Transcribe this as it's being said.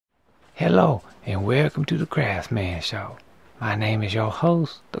Hello and welcome to the Craftsman Show. My name is your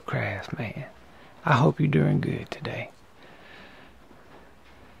host, the Craftsman. I hope you're doing good today.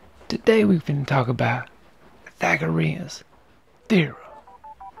 Today we're going to talk about Pythagorean Theorem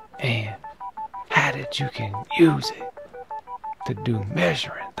and how that you can use it to do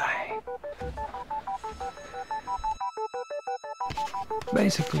measuring things.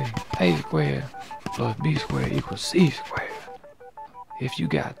 Basically, a squared plus b squared equals c squared. If you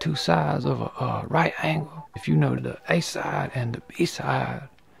got two sides of a right angle, if you know the a side and the b side,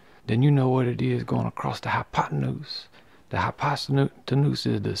 then you know what it is going across the hypotenuse. The hypotenuse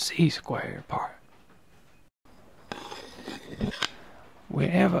is the c squared part.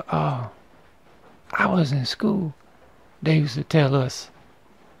 Whenever I was in school, they used to tell us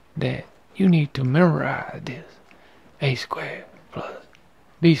that you need to memorize this. A squared plus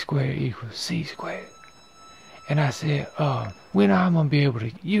b squared equals c squared. And I said, when am I going to be able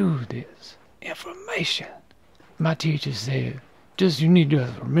to use this information? My teacher said, you need to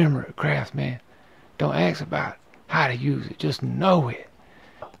just remember it, Craftsman. Don't ask about how to use it, just know it.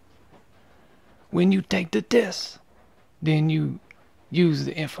 When you take the test, then you use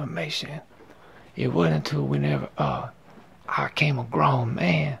the information. It wasn't until whenever I became a grown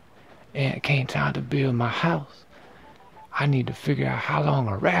man and it came time to build my house, I need to figure out how long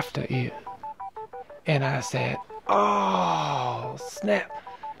a rafter is. And I said, oh, snap.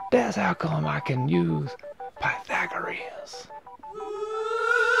 That's how come I can use Pythagoreans.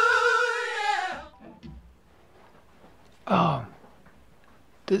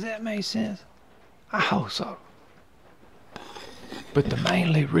 Does that make sense? I hope so. But the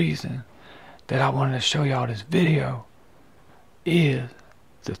mainly reason that I wanted to show y'all this video is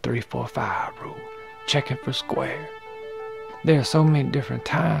the 3-4-5 rule, checking for square. There are so many different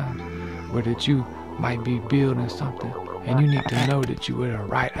times where that you might be building something and you need to know that you're at a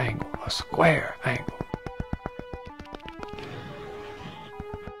right angle, a square angle.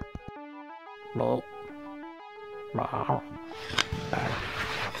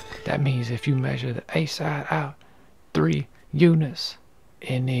 That means if you measure the A side out 3 units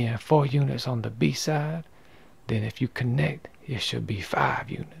and then 4 units on the B side, then if you connect, it should be 5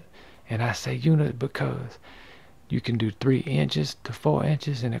 units. And I say units because you can do 3 inches to 4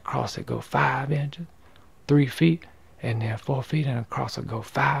 inches and across it go 5 inches, 3 feet, and then 4 feet, and across it go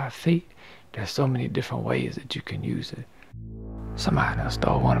 5 feet. There's so many different ways that you can use it. Somebody done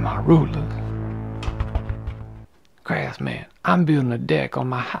stole one of my rulers. Craftsman, I'm building a deck on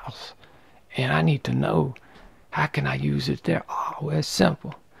my house, and I need to know how can I use it there. Oh, well, it's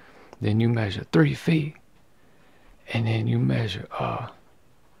simple. Then you measure 3 feet, and then you measure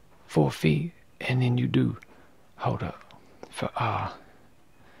 4 feet, and then you do, hold up, for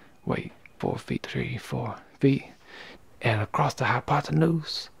 4 feet, 3, 4 feet, and across the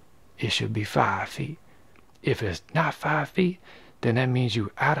hypotenuse, it should be 5 feet. If it's not 5 feet, then that means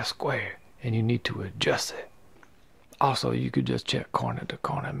you're out of square, and you need to adjust it. Also, you could just check corner to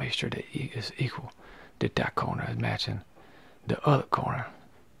corner and make sure that it's equal, that corner is matching the other corner.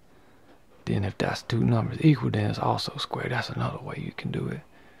 Then if that's 2 numbers equal, then it's also square. That's another way you can do it.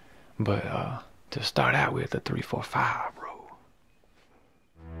 But to start out with, the 3-4-5 rule.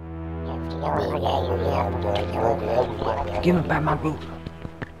 Give me back my ruler.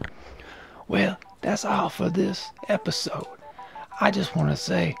 Well, that's all for this episode. I just want to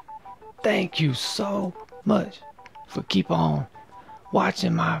say thank you so much for keep on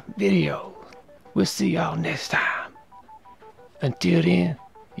watching my videos. We'll see y'all next time. Until then,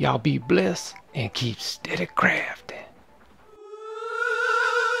 y'all be blessed and keep steady crafting.